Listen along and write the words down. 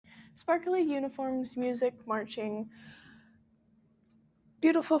Sparkly uniforms, music, marching,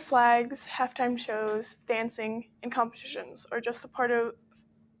 beautiful flags, halftime shows, dancing, and competitions are just a part of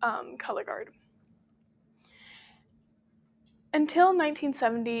color guard. Until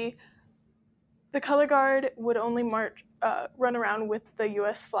 1970, the color guard would only run around with the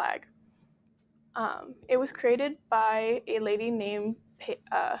U.S. flag. It was created by a lady named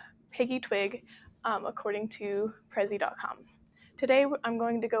Peggy Twigg, according to Prezi.com. Today, I'm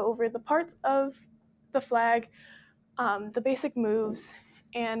going to go over the parts of the flag, the basic moves,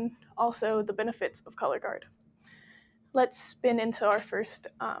 and also the benefits of color guard. Let's spin into our first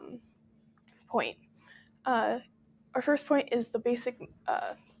point. Our first point is the basic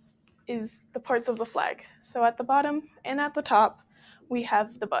is the parts of the flag. So at the bottom and at the top, we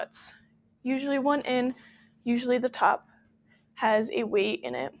have the butts. Usually one end, usually the top, has a weight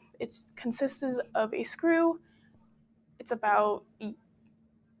in it. It consists of a screw. It's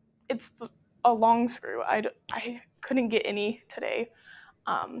a long screw. I couldn't get any today,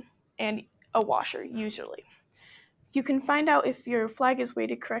 and a washer usually. You can find out if your flag is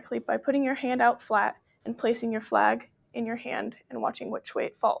weighted correctly by putting your hand out flat and placing your flag in your hand and watching which way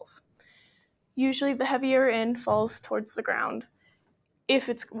it falls. Usually the heavier end falls towards the ground if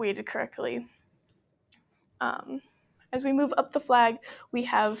it's weighted correctly. As we move up the flag, we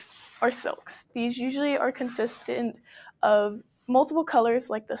have our silks. These usually are consistent of multiple colors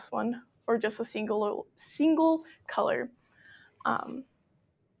like this one, or just a single color.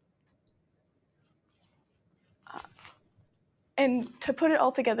 And to put it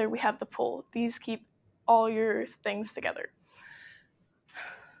all together, we have the pull. These keep all your things together.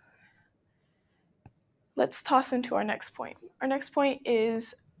 Let's toss into our next point. Our next point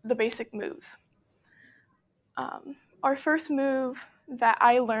is the basic moves. Our first move that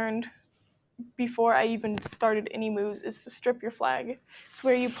I learned before I even started any moves is to strip your flag. It's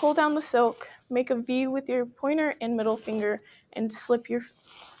where you pull down the silk, make a V with your pointer and middle finger, and slip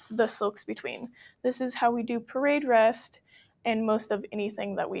the silks between. This is how we do parade rest and most of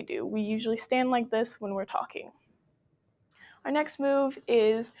anything that we do. We usually stand like this when we're talking. Our next move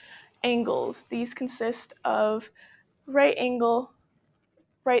is angles. These consist of right angle,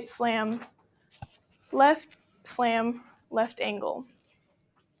 right slam, left slam, left angle.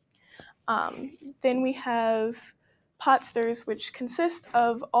 Then we have pot stirs, which consist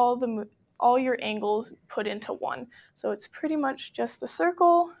of all your angles put into one. So it's pretty much just a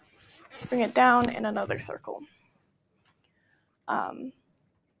circle, bring it down, and another circle.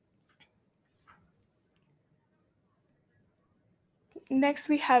 Next,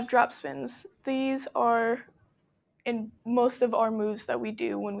 we have drop spins. These are in most of our moves that we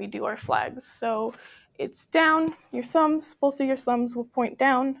do when we do our flags. So it's down, both of your thumbs will point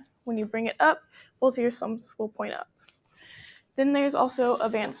down. When you bring it up, both of your thumbs will point up. Then there's also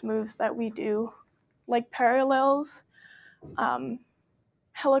advanced moves that we do, like parallels,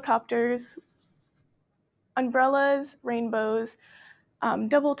 helicopters, umbrellas, rainbows,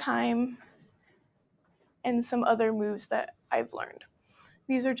 double time, and some other moves that I've learned.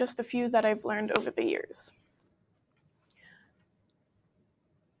 These are just a few that I've learned over the years.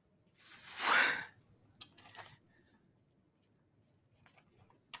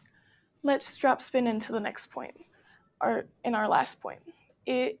 Let's drop spin into the next point, our last point.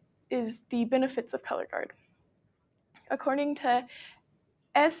 It is the benefits of color guard. According to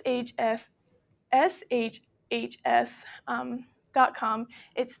shhs.com,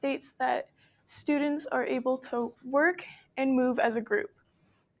 it states that students are able to work and move as a group.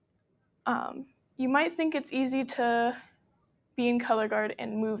 You might think it's easy to be in color guard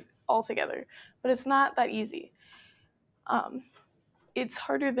and move all together, but it's not that easy. It's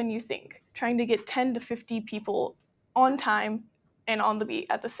harder than you think, trying to get 10 to 50 people on time and on the beat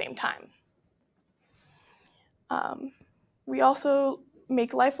at the same time. We also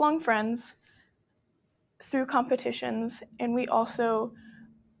make lifelong friends through competitions, and we also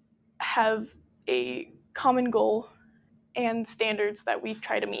have a common goal and standards that we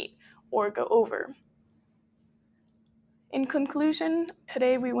try to meet or go over. In conclusion,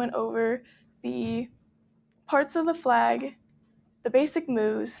 today we went over the parts of the flag, the basic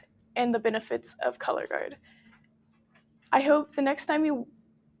moves, and the benefits of color guard. I hope the next time you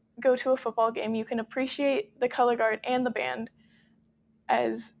go to a football game, you can appreciate the color guard and the band,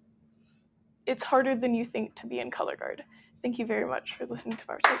 as it's harder than you think to be in color guard. Thank you very much for listening to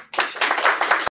our presentation.